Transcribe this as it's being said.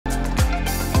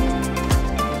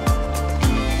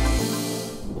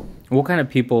What kind of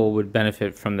people would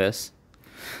benefit from this?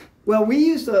 Well, we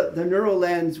use the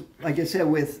Neurolens, like I said,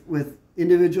 with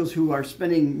individuals who are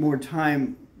spending more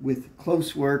time with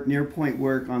close work, near point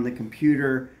work on the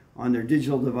computer, on their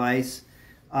digital device.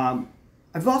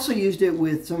 I've also used it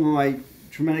with some of my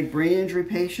traumatic brain injury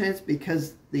patients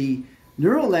because the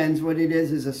Neurolens, what it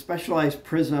is a specialized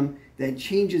prism that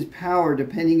changes power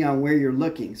depending on where you're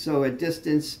looking. So at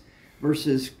distance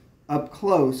versus up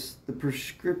close, the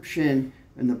prescription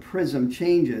and the prism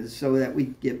changes so that we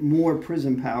get more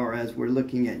prism power as we're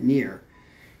looking at near.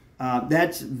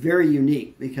 That's very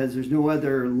unique because there's no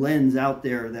other lens out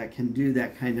there that can do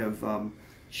that kind of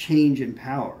change in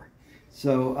power.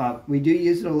 So we do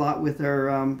use it a lot with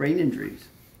our brain injuries.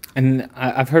 And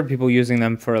I've heard people using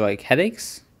them for like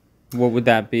headaches. What would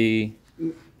that be?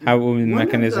 How would the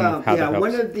mechanism of how that helps?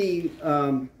 One of the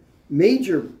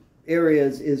major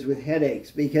areas is with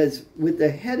headaches, because with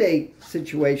the headache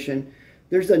situation,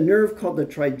 there's a nerve called the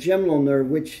trigeminal nerve,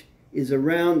 which is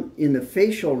around in the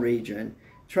facial region.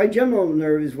 Trigeminal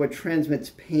nerve is what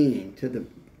transmits pain to the,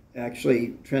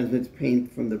 actually transmits pain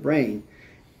from the brain.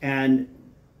 And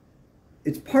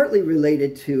it's partly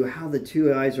related to how the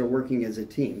two eyes are working as a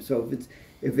team. So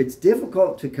if it's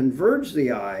difficult to converge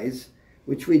the eyes,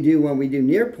 which we do when we do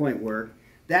near point work,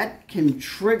 that can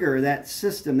trigger that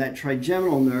system, that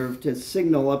trigeminal nerve, to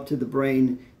signal up to the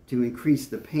brain to increase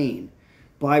the pain.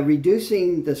 By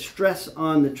reducing the stress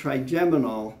on the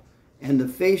trigeminal and the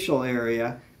facial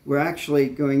area, we're actually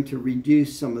going to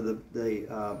reduce some of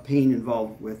the pain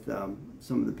involved with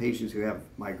some of the patients who have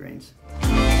migraines.